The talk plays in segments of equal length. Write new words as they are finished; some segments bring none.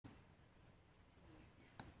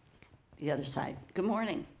the other side. Good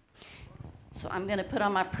morning. So I'm going to put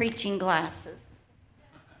on my preaching glasses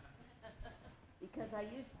because I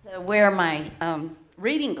used to wear my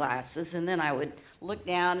reading glasses, and then I would look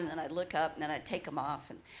down, and then I'd look up, and then I'd take them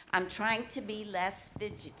off. And I'm trying to be less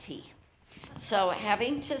fidgety. So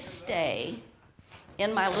having to stay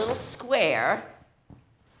in my little square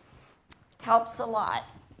helps a lot.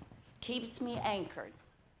 Keeps me anchored.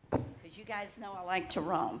 Because you guys know I like to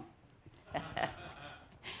roam.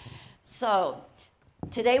 So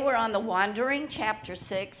today we're on the Wandering, chapter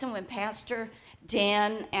 6, and when Pastor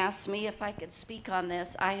Dan asked me if I could speak on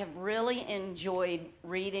this, I have really enjoyed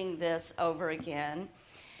reading this over again.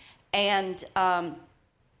 And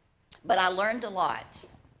but I learned a lot.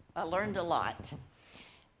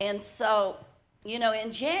 And so, you know,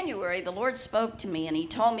 in January, the Lord spoke to me, and he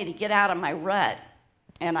told me to get out of my rut.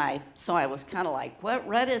 And so I was kind of like, what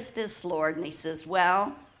rut is this, Lord? And he says,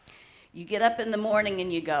 well, you get up in the morning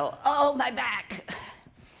and you go, oh, my back.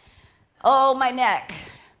 Oh, my neck.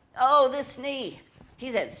 Oh, this knee. He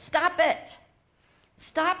said, stop it.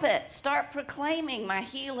 Stop it. Start proclaiming my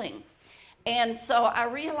healing. And so I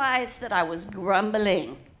realized that I was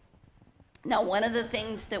grumbling. Now, one of the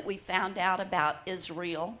things that we found out about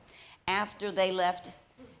Israel after they left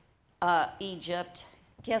Egypt,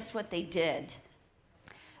 guess what they did?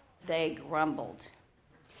 They grumbled.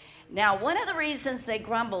 Now, one of the reasons they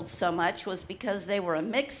grumbled so much was because they were a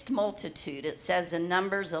mixed multitude. It says in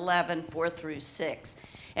Numbers 11, 4 through 6.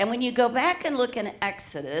 And when you go back and look in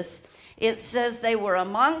Exodus, it says they were a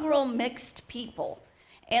mongrel mixed people.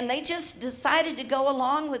 And they just decided to go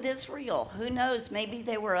along with Israel. Who knows, maybe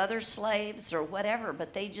they were other slaves or whatever,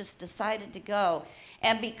 but they just decided to go.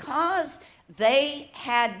 And because they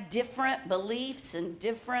had different beliefs and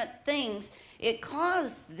different things, it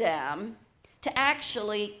caused them to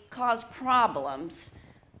actually cause problems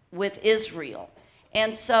with Israel.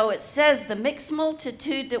 And so it says the mixed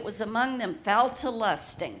multitude that was among them fell to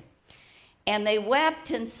lusting. And they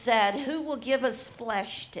wept and said, who will give us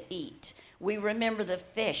flesh to eat? We remember the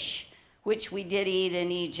fish, which we did eat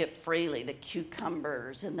in Egypt freely, the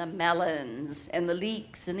cucumbers and the melons and the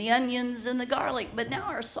leeks and the onions and the garlic. But now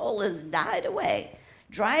our soul is dried away.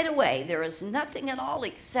 There is nothing at all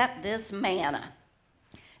except this manna.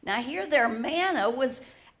 Now here their manna was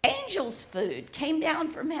angels' food, came down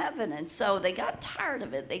from heaven, and so they got tired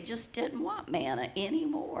of it. They just didn't want manna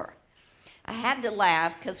anymore. I had to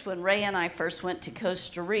laugh because when Ray and I first went to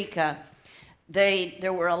Costa Rica,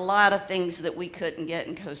 there were a lot of things that we couldn't get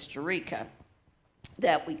in Costa Rica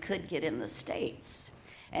that we could get in the States.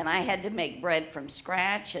 And I had to make bread from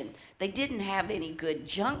scratch, and they didn't have any good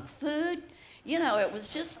junk food. You know, it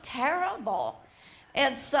was just terrible.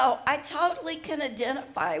 And so I totally can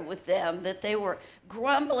identify with them that they were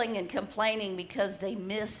grumbling and complaining because they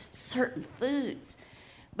missed certain foods.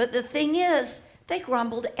 But the thing is, they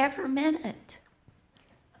grumbled every minute.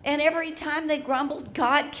 And every time they grumbled,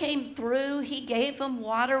 God came through. He gave them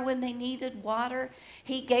water when they needed water.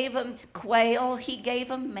 He gave them quail. He gave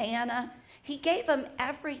them manna. He gave them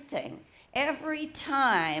everything. Every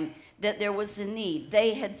time that there was a need,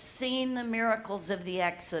 they had seen the miracles of the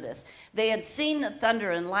Exodus. They had seen the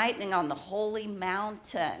thunder and lightning on the holy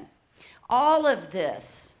mountain. All of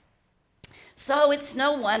this. So it's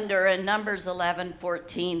no wonder in Numbers 11,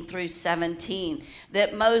 14 through 17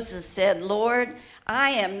 that Moses said, Lord,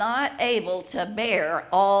 I am not able to bear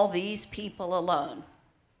all these people alone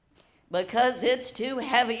because it's too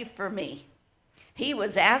heavy for me. He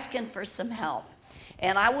was asking for some help.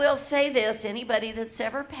 And I will say this, anybody that's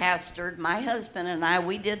ever pastored, my husband and I,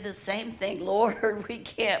 we did the same thing. Lord, we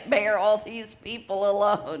can't bear all these people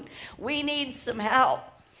alone. We need some help.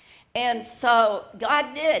 And so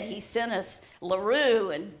God did. He sent us LaRue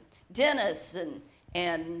and Dennis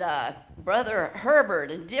and Brother Herbert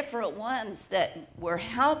and different ones that were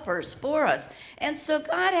helpers for us. And so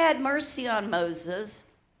God had mercy on Moses,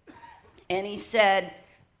 and he said,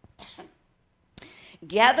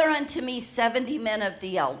 gather unto me 70 men of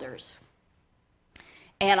the elders,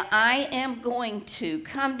 and I am going to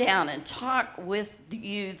come down and talk with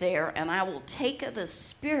you there, and I will take of the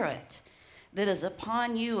Spirit that is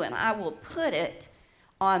upon you, and I will put it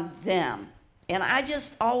on them. And I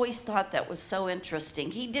just always thought that was so interesting.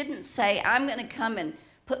 He didn't say, I'm going to come and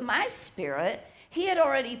put my Spirit. He had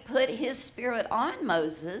already put his Spirit on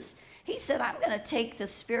Moses. He said, I'm going to take the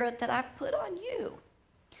Spirit that I've put on you.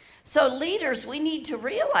 So leaders, we need to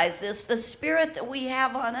realize this. The Spirit that we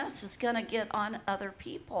have on us is going to get on other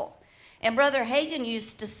people. And Brother Hagin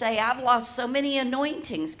used to say, I've lost so many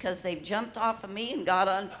anointings because they've jumped off of me and got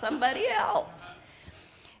on somebody else.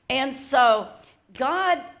 And so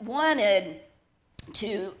God wanted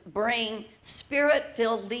to bring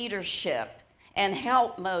spirit-filled leadership and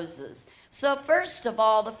help Moses. So first of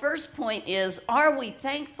all, the first point is, are we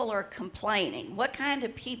thankful or complaining? What kind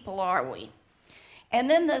of people are we? And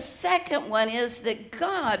then the second one is that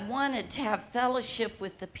God wanted to have fellowship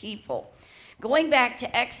with the people. Going back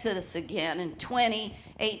to Exodus again in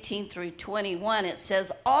 20:18 through 21, it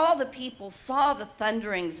says, all the people saw the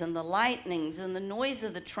thunderings and the lightnings and the noise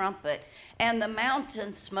of the trumpet and the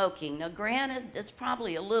mountain smoking. Now granted, it's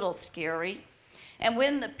probably a little scary. And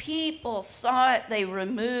when the people saw it, they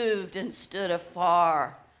removed and stood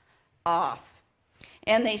afar off.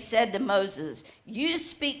 And they said to Moses, you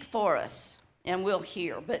speak for us and we'll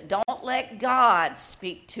hear, but don't let God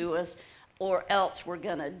speak to us or else we're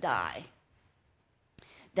going to die.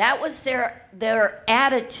 That was their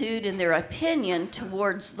attitude and their opinion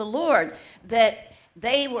towards the Lord, that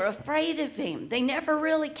they were afraid of him. They never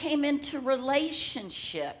really came into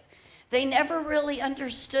relationship. They never really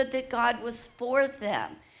understood that God was for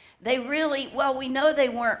them. They really, well, we know they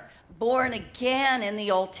weren't born again in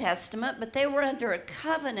the Old Testament, but they were under a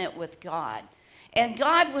covenant with God. And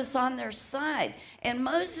God was on their side. And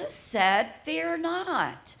Moses said, fear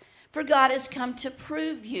not, for God has come to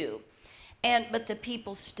prove you. But the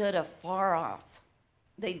people stood afar off.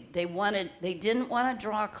 They didn't want to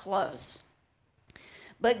draw close.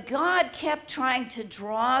 But God kept trying to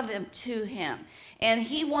draw them to him. And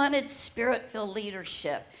he wanted spirit-filled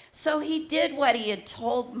leadership. So he did what he had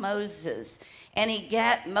told Moses. And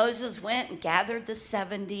Moses went and gathered the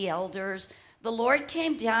 70 elders. The Lord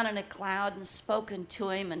came down in a cloud and spoke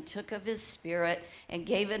unto him and took of his spirit and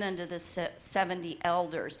gave it unto the 70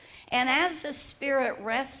 elders. And as the spirit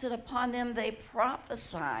rested upon them, they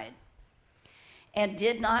prophesied and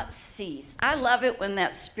did not cease. I love it when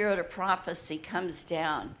that spirit of prophecy comes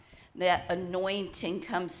down, that anointing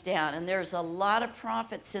comes down. And there's a lot of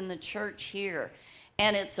prophets in the church here,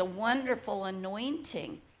 and it's a wonderful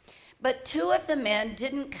anointing. But two of the men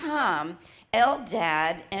didn't come,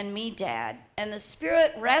 Eldad and Medad, and the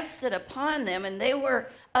Spirit rested upon them, and they were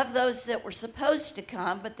of those that were supposed to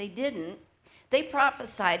come, but they didn't. They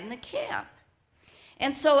prophesied in the camp.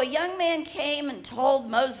 And so a young man came and told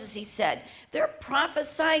Moses, he said, they're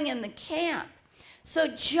prophesying in the camp. So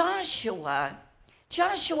Joshua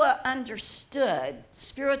understood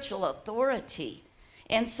spiritual authority.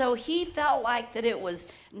 And so he felt like that it was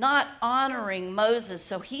not honoring Moses.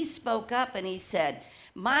 So he spoke up and he said,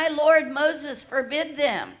 my Lord Moses, forbid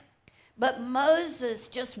them. But Moses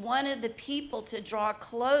just wanted the people to draw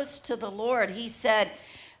close to the Lord. He said,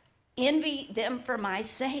 envy them for my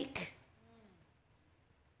sake.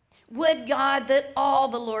 Would God that all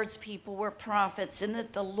the Lord's people were prophets and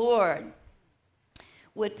that the Lord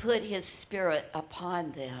would put his spirit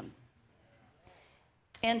upon them.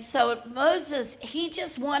 And so Moses, he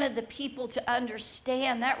just wanted the people to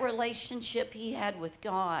understand that relationship he had with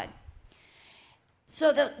God.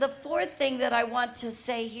 So the fourth thing that I want to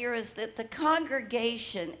say here is that the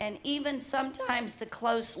congregation and even sometimes the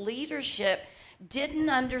close leadership didn't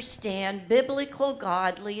understand biblical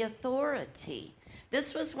godly authority.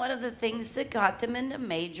 This was one of the things that got them into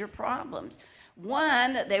major problems.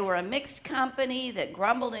 One, that they were a mixed company that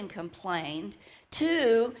grumbled and complained.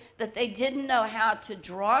 Two, that they didn't know how to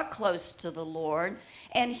draw close to the Lord.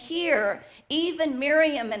 And here, even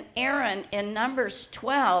Miriam and Aaron in Numbers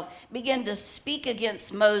 12 began to speak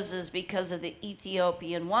against Moses because of the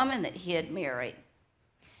Ethiopian woman that he had married.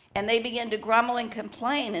 And they began to grumble and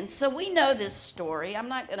complain. And so we know this story. I'm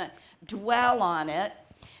not going to dwell on it.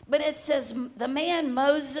 But it says the man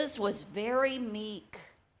Moses was very meek,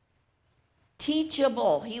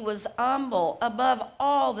 teachable. He was humble above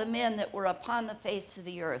all the men that were upon the face of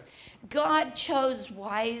the earth. God chose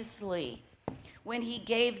wisely when he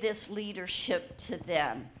gave this leadership to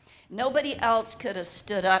them. Nobody else could have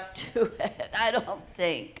stood up to it, I don't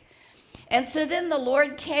think. And so then the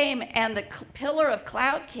Lord came and the pillar of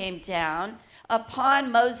cloud came down upon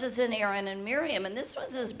Moses and Aaron and Miriam. And this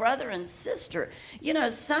was his brother and sister. You know,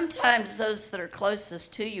 sometimes those that are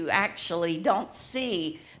closest to you actually don't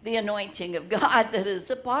see the anointing of God that is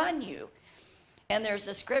upon you. And there's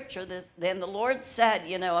a scripture that then the Lord said,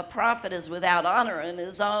 you know, a prophet is without honor in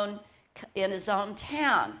his own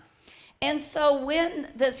town. And so when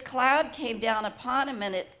this cloud came down upon him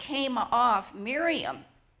and it came off, Miriam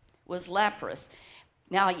was leprous.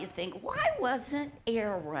 Now you think, why wasn't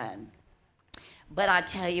Aaron? But I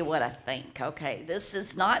tell you what I think, okay? This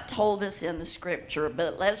is not told us in the scripture,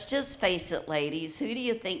 but let's just face it, ladies. Who do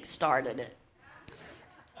you think started it?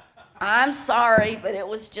 I'm sorry, but it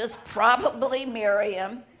was just probably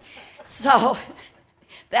Miriam. So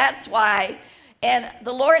that's why And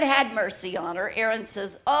the Lord had mercy on her. Aaron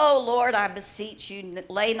says, "Oh, Lord, I beseech you,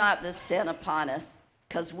 lay not this sin upon us,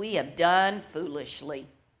 because we have done foolishly."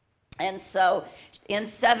 And so in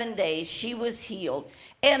 7 days, she was healed.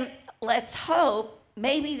 And let's hope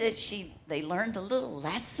maybe that they learned a little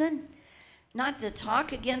lesson, not to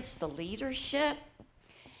talk against the leadership.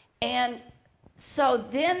 And so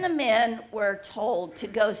then the men were told to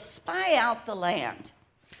go spy out the land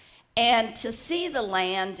and to see the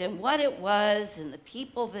land and what it was and the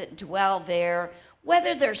people that dwell there,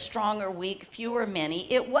 whether they're strong or weak, few or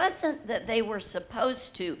many. It wasn't that they were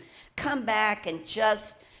supposed to come back and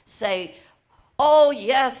just say, "Oh,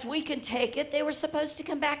 yes, we can take it." They were supposed to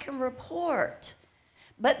come back and report.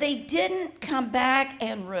 But they didn't come back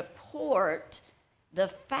and report the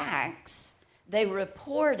facts. They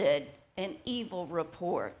reported an evil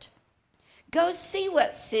report. Go see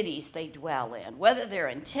what cities they dwell in, whether they're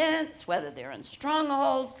in tents, whether they're in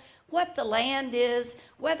strongholds, what the land is,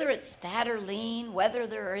 whether it's fat or lean, whether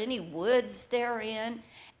there are any woods therein,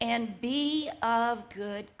 and be of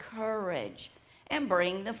good courage and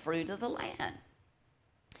bring the fruit of the land.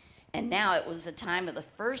 And now it was the time of the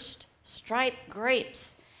first striped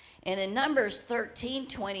grapes. And in Numbers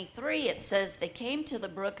 13:23, it says, "They came to the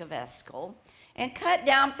brook of Eshcol and cut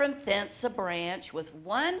down from thence a branch with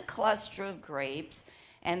one cluster of grapes,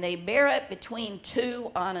 and they bear it between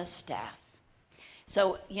two on a staff."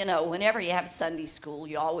 So, whenever you have Sunday school,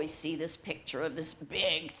 you always see this picture of this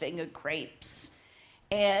big thing of grapes.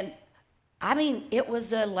 And, it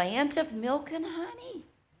was a land of milk and honey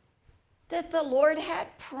that the Lord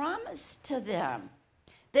had promised to them,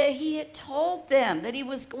 that he had told them that he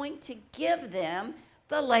was going to give them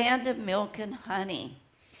the land of milk and honey.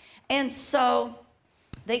 And so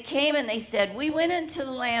they came and they said, "We went into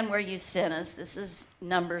the land where you sent us." This is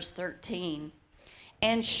Numbers 13.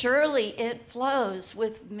 "And surely it flows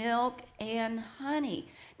with milk and honey."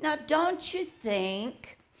 Now, don't you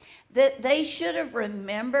think that they should have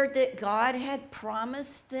remembered that God had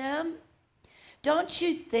promised them? Don't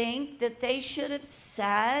you think that they should have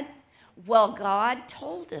said, "Well, God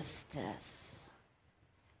told us this"?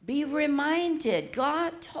 Be reminded,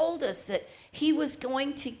 God told us that he was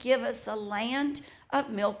going to give us a land of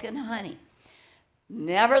milk and honey.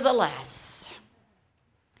 Nevertheless,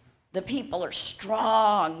 the people are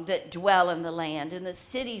strong that dwell in the land, and the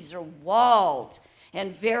cities are walled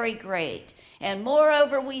and very great. And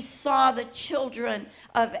moreover, we saw the children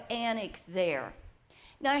of Anak there.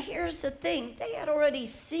 Now, here's the thing. They had already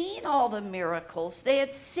seen all the miracles. They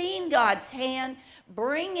had seen God's hand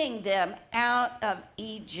bringing them out of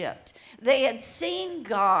Egypt. They had seen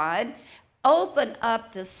God open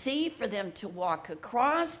up the sea for them to walk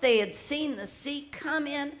across. They had seen the sea come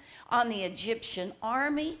in on the Egyptian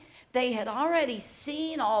army. They had already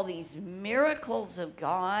seen all these miracles of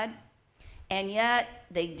God, and yet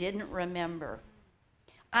they didn't remember.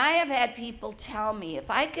 I have had people tell me,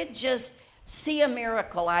 if I could just see a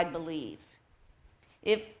miracle, I'd believe.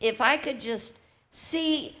 If I could just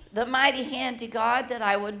see the mighty hand of God, that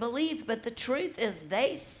I would believe. But the truth is,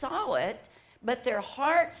 they saw it, but their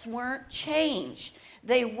hearts weren't changed.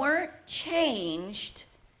 They weren't changed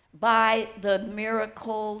by the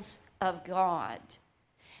miracles of God.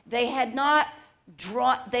 They had not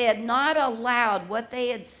allowed what they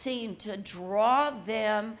had seen to draw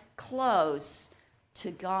them close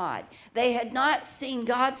to God. They had not seen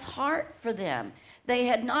God's heart for them. They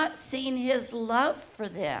had not seen his love for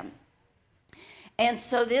them. And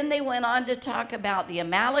so then they went on to talk about the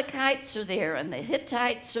Amalekites are there, and the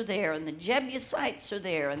Hittites are there, and the Jebusites are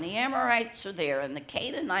there, and the Amorites are there, and the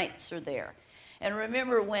Canaanites are there. And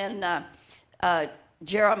remember when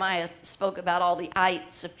Jeremiah spoke about all the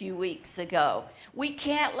ites a few weeks ago. We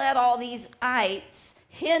can't let all these ites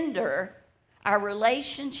hinder our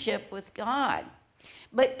relationship with God.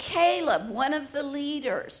 But Caleb, one of the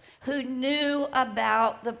leaders who knew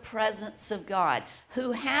about the presence of God,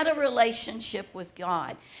 who had a relationship with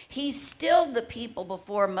God, he stilled the people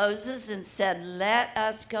before Moses and said, "Let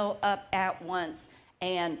us go up at once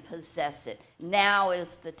and possess it. Now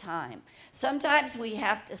is the time." Sometimes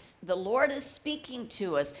the Lord is speaking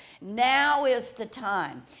to us. Now is the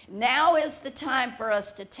time. Now is the time for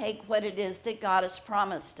us to take what it is that God has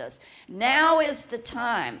promised us. Now is the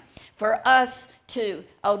time for us to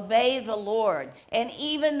obey the Lord. And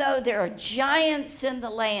even though there are giants in the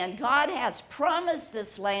land, God has promised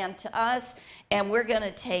this land to us, and we're going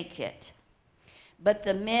to take it. But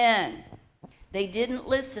the men, they didn't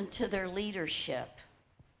listen to their leadership.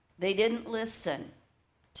 They didn't listen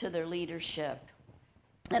to their leadership.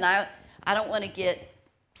 And I don't want to get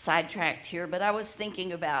sidetracked here, but I was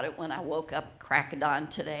thinking about it when I woke up crack of dawn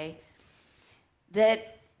today,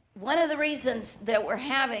 that one of the reasons that we're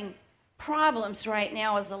having problems right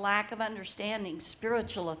now is a lack of understanding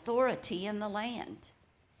spiritual authority in the land.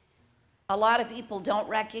 A lot of people don't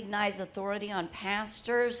recognize authority on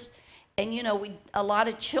pastors. And a lot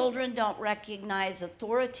of children don't recognize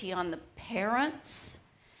authority on the parents.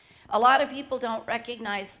 A lot of people don't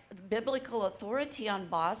recognize biblical authority on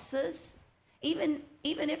bosses, even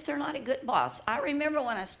if they're not a good boss. I remember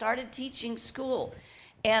when I started teaching school,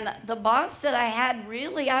 and the boss that I had,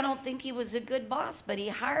 really, I don't think he was a good boss, but he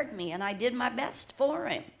hired me, and I did my best for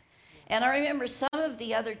him. And I remember some of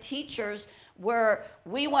the other teachers were,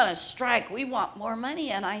 we want to strike, we want more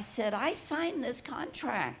money. And I said, I signed this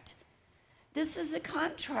contract. This is a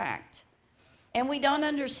contract. And we don't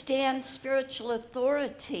understand spiritual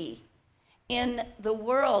authority in the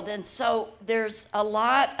world. And so there's a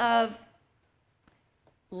lot of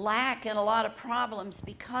lack and a lot of problems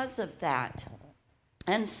because of that.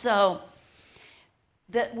 And so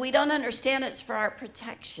that we don't understand it's for our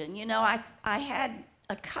protection. I had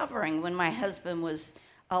a covering when my husband was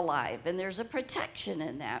alive, and there's a protection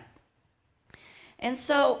in that. And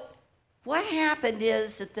so what happened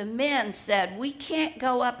is that the men said, we can't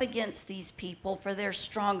go up against these people, for they're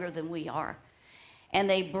stronger than we are. And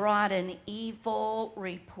they brought an evil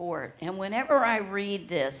report. And whenever I read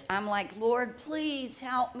this, I'm like, Lord, please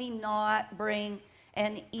help me not bring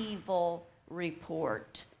an evil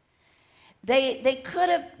report. They could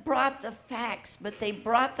have brought the facts, but they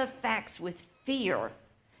brought the facts with fear.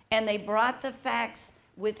 And they brought the facts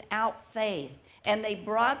without faith. And they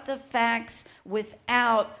brought the facts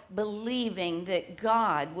without believing that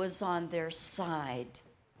God was on their side.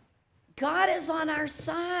 God is on our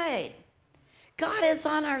side. God is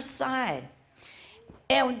on our side.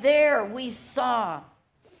 And there we saw,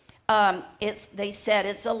 they said,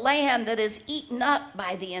 it's a land that is eaten up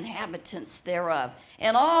by the inhabitants thereof.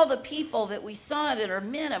 And all the people that we saw in it are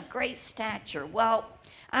men of great stature. Well,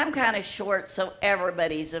 I'm kind of short, so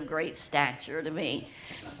everybody's of great stature to me.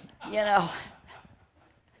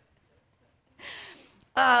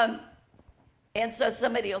 And so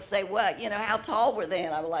somebody will say, what, how tall were they?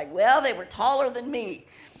 And I'm like, well, they were taller than me.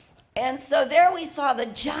 And so there we saw the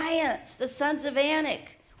giants, the sons of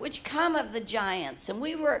Anak, which come of the giants. And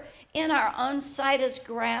we were in our own sight as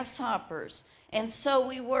grasshoppers. And so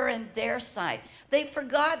we were in their sight. They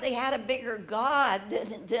forgot they had a bigger God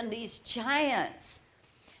than these giants.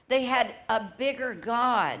 They had a bigger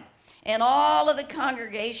God. And all of the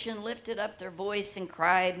congregation lifted up their voice and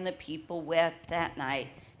cried, and the people wept that night.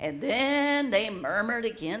 And then they murmured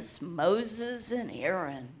against Moses and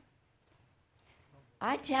Aaron.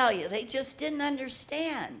 I tell you, they just didn't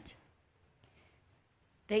understand.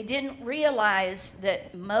 They didn't realize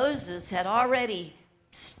that Moses had already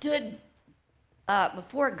stood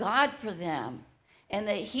before God for them, and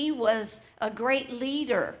that he was a great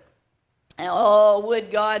leader. And, oh, would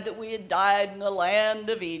God that we had died in the land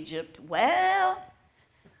of Egypt. Well,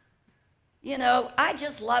 I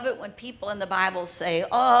just love it when people in the Bible say,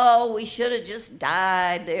 oh, we should have just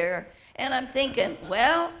died there. And I'm thinking,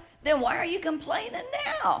 well, then why are you complaining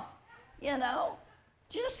now?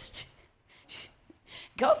 Just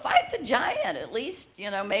go fight the giant. At least,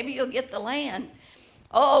 maybe you'll get the land.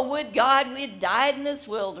 Oh, would God we had died in this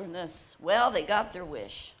wilderness. Well, they got their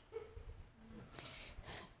wish.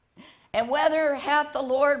 And whether hath the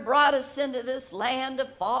Lord brought us into this land to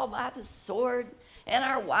fall by the sword, and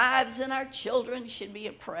our wives and our children should be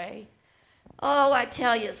a prey. Oh, I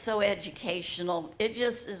tell you, it's so educational. It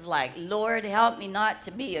just is like, Lord, help me not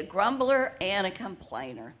to be a grumbler and a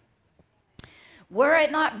complainer. Were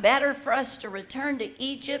it not better for us to return to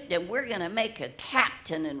Egypt? And we're going to make a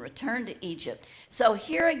captain and return to Egypt. So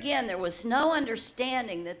here again, there was no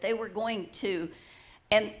understanding that they were going to,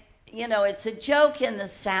 and it's a joke in the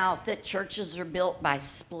South that churches are built by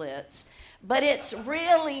splits, but it's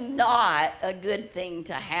really not a good thing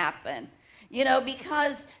to happen,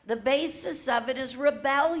 because the basis of it is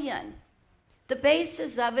rebellion. The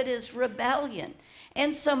basis of it is rebellion.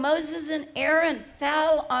 And so Moses and Aaron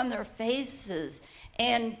fell on their faces,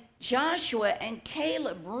 and Joshua and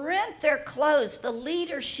Caleb rent their clothes. The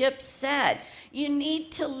leadership said, you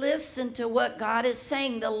need to listen to what God is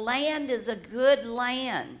saying. The land is a good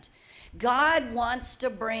land. God wants to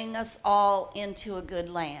bring us all into a good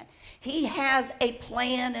land. He has a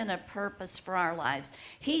plan and a purpose for our lives.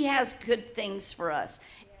 He has good things for us.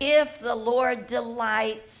 If the Lord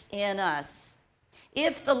delights in us.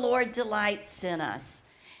 If the Lord delights in us.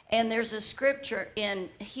 And there's a scripture in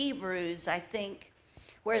Hebrews, I think,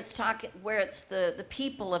 where it's the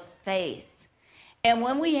people of faith. And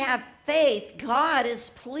when we have faith, God is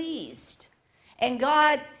pleased. And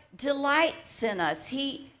God delights in us.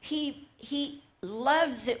 He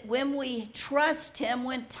loves it when we trust him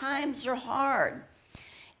when times are hard.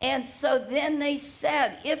 And so then they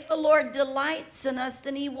said, if the Lord delights in us,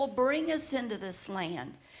 then he will bring us into this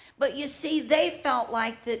land. But you see, they felt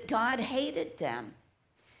like that God hated them.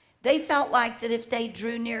 They felt like that if they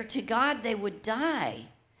drew near to God, they would die.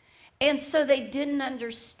 And so they didn't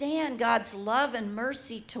understand God's love and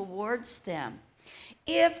mercy towards them.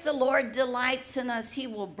 If the Lord delights in us, he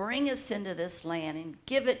will bring us into this land and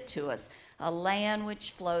give it to us, a land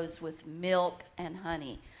which flows with milk and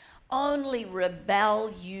honey. Only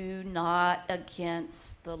rebel you not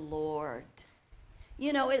against the Lord.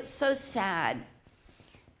 You know, it's so sad.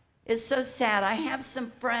 It's so sad. I have some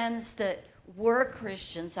friends that were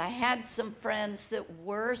Christians. I had some friends that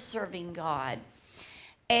were serving God.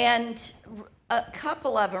 And a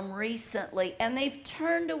couple of them recently, and they've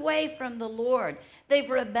turned away from the Lord. They've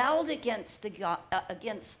rebelled against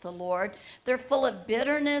the Lord. They're full of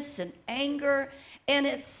bitterness and anger, and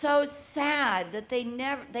it's so sad that they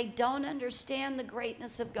don't understand the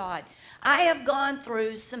greatness of God. I have gone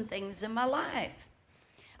through some things in my life.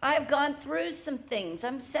 I have gone through some things.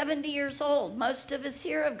 I'm 70 years old. Most of us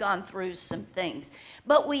here have gone through some things.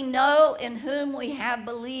 But we know in whom we have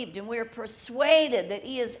believed, and we're persuaded that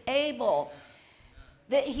he is able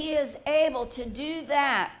to do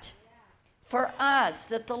that for us,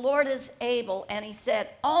 that the Lord is able. And he said,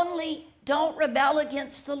 only don't rebel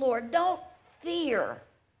against the Lord. Don't fear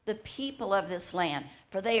the people of this land,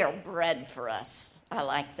 for they are bread for us. I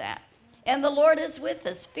like that. And the Lord is with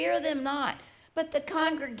us. Fear them not. But the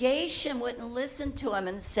congregation wouldn't listen to him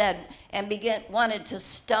and wanted to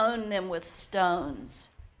stone them with stones.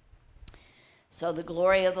 So the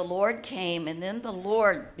glory of the Lord came, and then the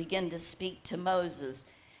Lord began to speak to Moses.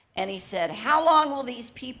 And he said, how long will these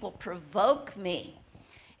people provoke me?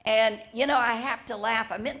 And, you know, I have to laugh.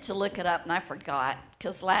 I meant to look it up, and I forgot,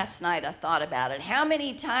 because last night I thought about it. How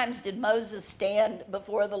many times did Moses stand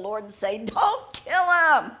before the Lord and say, don't kill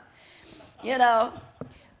him? You know,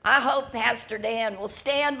 I hope Pastor Dan will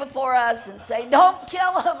stand before us and say, don't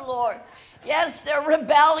kill them, Lord. Yes, they're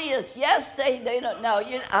rebellious. Yes, they don't know.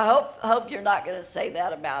 I hope you're not going to say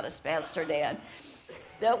that about us, Pastor Dan,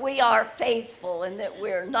 that we are faithful and that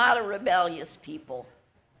we're not a rebellious people.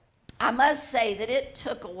 I must say that it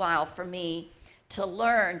took a while for me to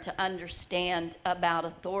learn to understand about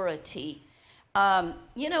authority.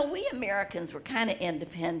 You know, we Americans were kind of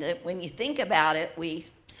independent. When you think about it, we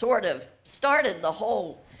sort of started the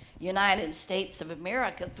whole United States of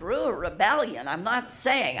America through a rebellion. I'm not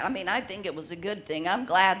saying, I think it was a good thing. I'm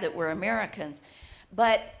glad that we're Americans.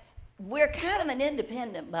 But we're kind of an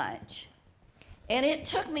independent bunch. And it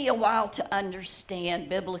took me a while to understand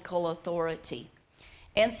biblical authority.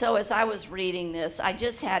 And so as I was reading this, I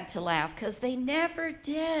just had to laugh because they never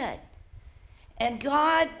did. And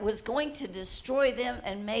God was going to destroy them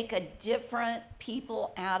and make a different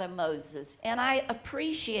people out of Moses. And I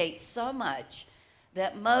appreciate so much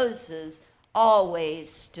that Moses always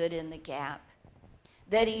stood in the gap,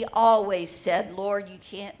 that he always said, Lord, you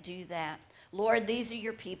can't do that. Lord, these are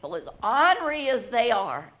your people. As ornery as they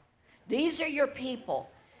are, these are your people.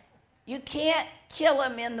 You can't kill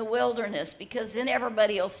them in the wilderness, because then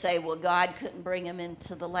everybody will say, well, God couldn't bring them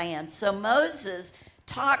into the land. So Moses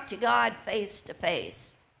talked to God face to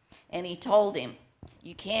face, and he told him,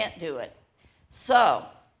 you can't do it. So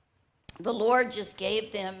the Lord just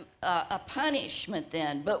gave them a punishment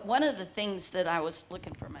then. But one of the things that I was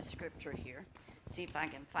looking for my scripture here, see if I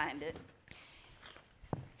can find it.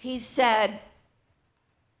 He said,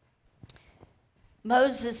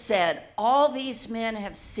 Moses said, all these men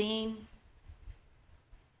have seen,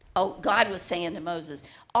 God was saying to Moses,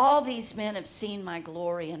 all these men have seen my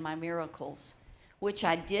glory and my miracles, which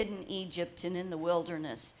I did in Egypt and in the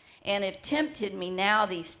wilderness, and have tempted me now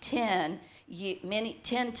these 10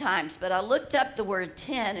 times. But I looked up the word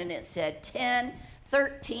 10, and it said 10,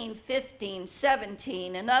 13, 15,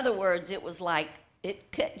 17. In other words, it was like it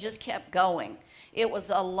just kept going. It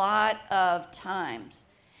was a lot of times.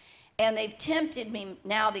 And they've tempted me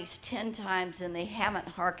now these 10 times, and they haven't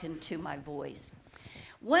hearkened to my voice.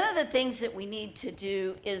 One of the things that we need to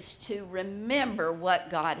do is to remember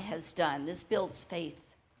what God has done. This builds faith.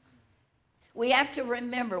 We have to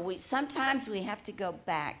remember. Sometimes we have to go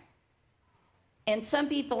back. And some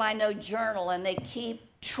people I know journal, and they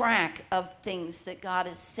keep track of things that God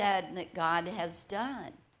has said and that God has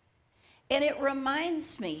done. And it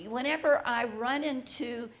reminds me, whenever I run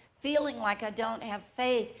into feeling like I don't have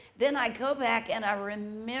faith, then I go back and I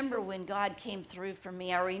remember when God came through for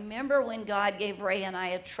me. I remember when God gave Ray and I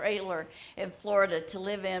a trailer in Florida to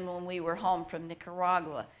live in when we were home from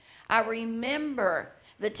Nicaragua. I remember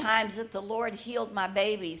the times that the Lord healed my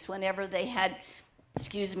babies whenever they had,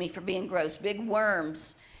 excuse me for being gross, big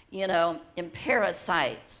worms, and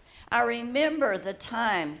parasites. I remember the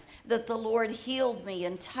times that the Lord healed me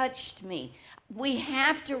and touched me. We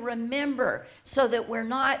have to remember so that we're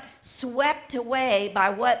not swept away by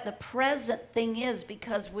what the present thing is,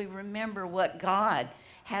 because we remember what God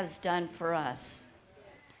has done for us.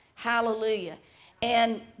 Hallelujah.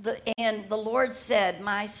 And the Lord said,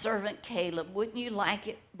 my servant Caleb, wouldn't you like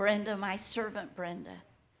it, Brenda, my servant Brenda?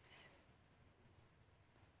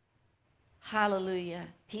 Hallelujah.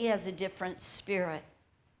 He has a different spirit.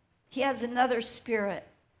 He has another spirit.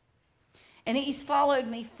 And he's followed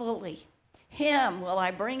me fully. Him will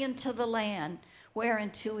I bring into the land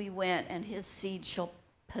whereinto he went, and his seed shall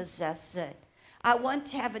possess it. I want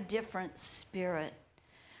to have a different spirit.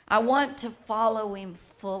 I want to follow him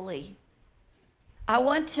fully. I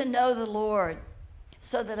want to know the Lord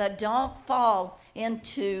so that I don't fall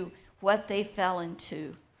into what they fell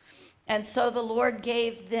into. And so the Lord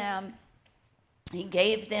gave them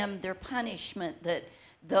their punishment, that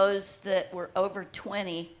those that were over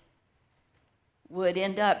 20 would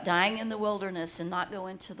end up dying in the wilderness and not go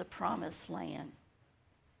into the promised land.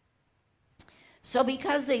 So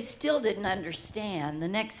because they still didn't understand, the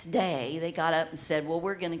next day they got up and said, well,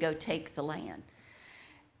 we're going to go take the land.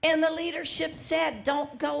 And the leadership said,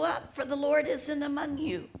 don't go up, for the Lord isn't among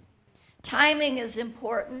you. Timing is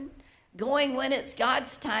important. Going when it's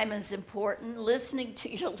God's time is important. Listening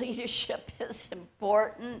to your leadership is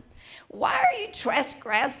important. Why are you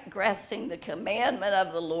transgressing the commandment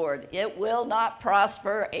of the Lord? It will not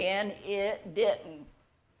prosper, and it didn't.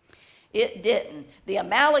 It didn't. The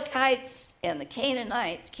Amalekites and the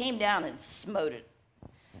Canaanites came down and smote it.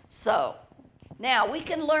 So, now we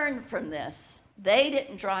can learn from this. They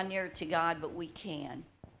didn't draw near to God, but we can.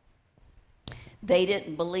 They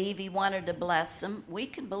didn't believe he wanted to bless them. We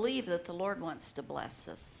can believe that the Lord wants to bless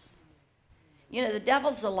us. The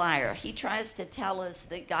devil's a liar. He tries to tell us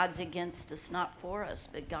that God's against us, not for us,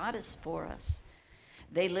 but God is for us.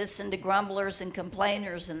 They listened to grumblers and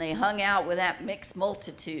complainers, and they hung out with that mixed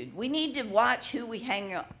multitude. We need to watch who we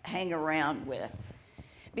hang around with.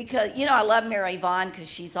 Because, I love Mary Vaughn because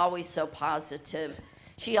she's always so positive.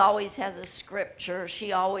 She always has a scripture.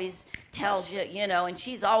 She always tells you, and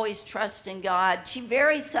she's always trusting God. She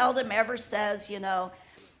very seldom ever says,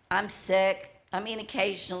 I'm sick. I mean,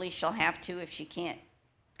 occasionally she'll have to if she can't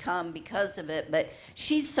come because of it. But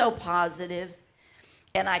she's so positive.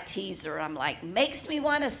 And I tease her. I'm like, makes me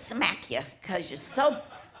want to smack you because you're so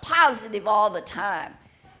positive all the time.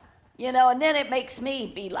 And then it makes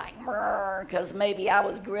me be like, because maybe I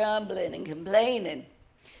was grumbling and complaining.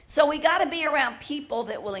 So we got to be around people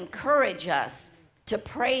that will encourage us to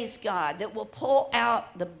praise God, that will pull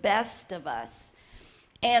out the best of us.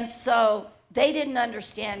 And so they didn't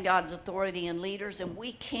understand God's authority in leaders, and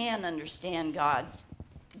we can understand God's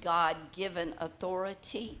God-given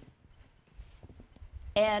authority.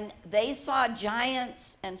 And they saw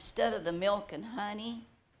giants instead of the milk and honey.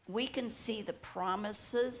 We can see the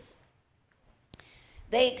promises.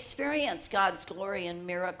 They experienced God's glory and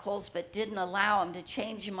miracles, but didn't allow them to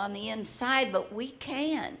change them on the inside. But we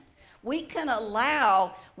can. We can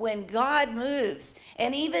allow when God moves.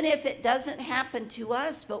 And even if it doesn't happen to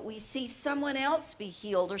us, but we see someone else be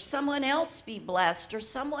healed, or someone else be blessed, or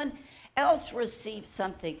someone else receive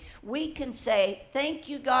something, we can say, thank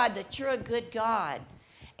you, God, that you're a good God.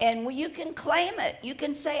 And you can claim it. You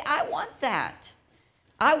can say, I want that.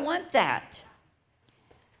 I want that.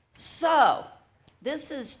 So, this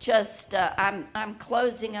is just, I'm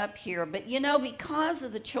closing up here. But because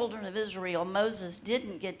of the children of Israel, Moses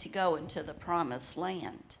didn't get to go into the promised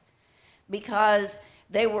land. Because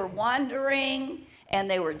they were wandering and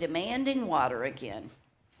they were demanding water again.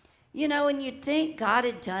 And you'd think God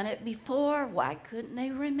had done it before. Why couldn't they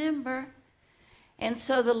remember? And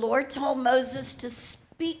so the Lord told Moses to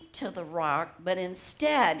speak to the rock, but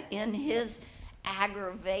instead, in his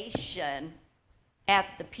aggravation at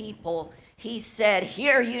the people, he said,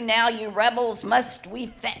 hear you now, you rebels, must we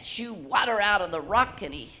fetch you water out of the rock?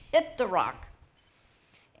 And he hit the rock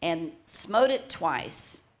and smote it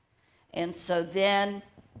twice. And so then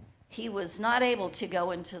he was not able to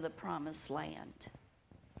go into the promised land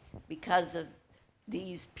because of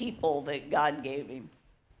these people that God gave him.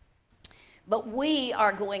 But we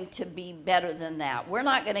are going to be better than that. We're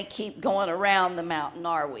not going to keep going around the mountain,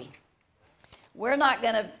 are we? We're not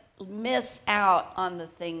going to miss out on the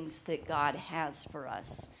things that God has for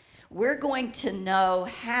us. we're going to know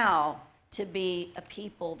how to be a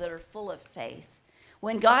people that are full of faith.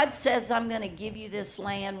 When God says, I'm going to give you this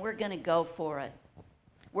land, we're going to go for it.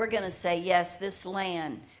 We're going to say, yes, this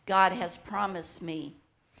land, God has promised me,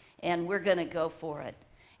 and we're going to go for it.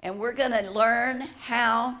 And we're going to learn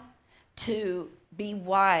how to be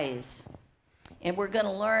wise. And we're going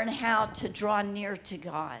to learn how to draw near to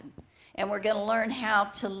God. And we're going to learn how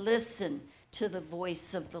to listen to the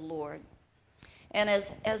voice of the Lord. And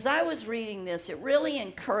as I was reading this, it really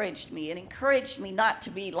encouraged me. It encouraged me not to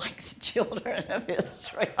be like the children of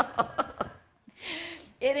Israel.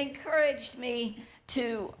 It encouraged me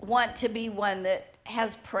to want to be one that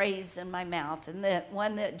has praise in my mouth, and that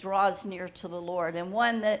one that draws near to the Lord, and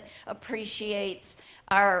one that appreciates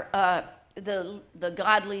our the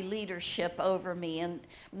godly leadership over me, and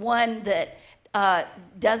one that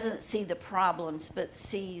doesn't see the problems but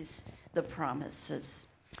sees the promises.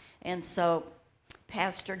 And so,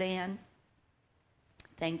 Pastor Dan,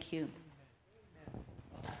 thank you.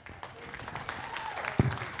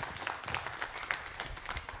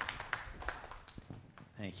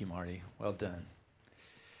 Thank you, Marty. Well done.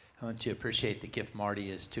 I want you to appreciate the gift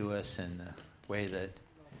Marty is to us and the way that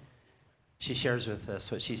she shares with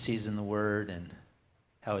us what she sees in the Word and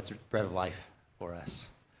how it's bread of life for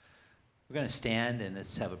us. We're going to stand and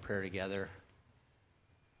let's have a prayer together.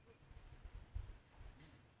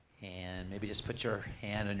 And maybe just put your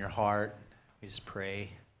hand on your heart. We just pray.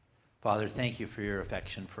 Father, thank you for your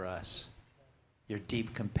affection for us, your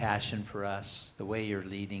deep compassion for us, the way you're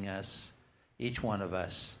leading us, each one of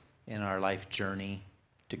us in our life journey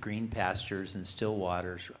to green pastures and still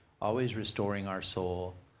waters, always restoring our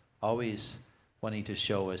soul, always wanting to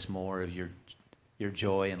show us more of your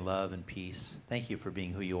joy and love and peace. Thank you for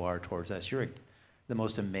being who you are towards us. You're the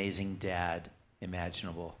most amazing dad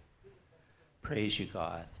imaginable. Praise you,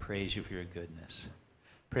 God. Praise you for your goodness.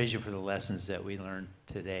 Praise you for the lessons that we learned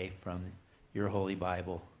today from your Holy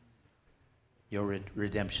Bible, your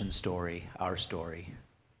redemption story, our story.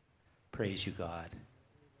 Praise you, God.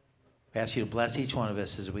 I ask you to bless each one of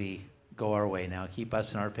us as we go our way now. Keep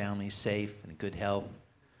us and our families safe and in good health.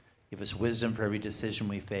 Give us wisdom for every decision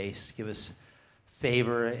we face. Give us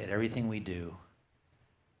favor at everything we do.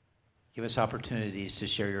 Give us opportunities to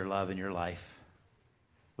share your love and your life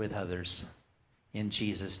with others. In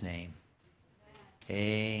Jesus' name,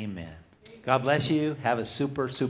 amen. God bless you. Have a super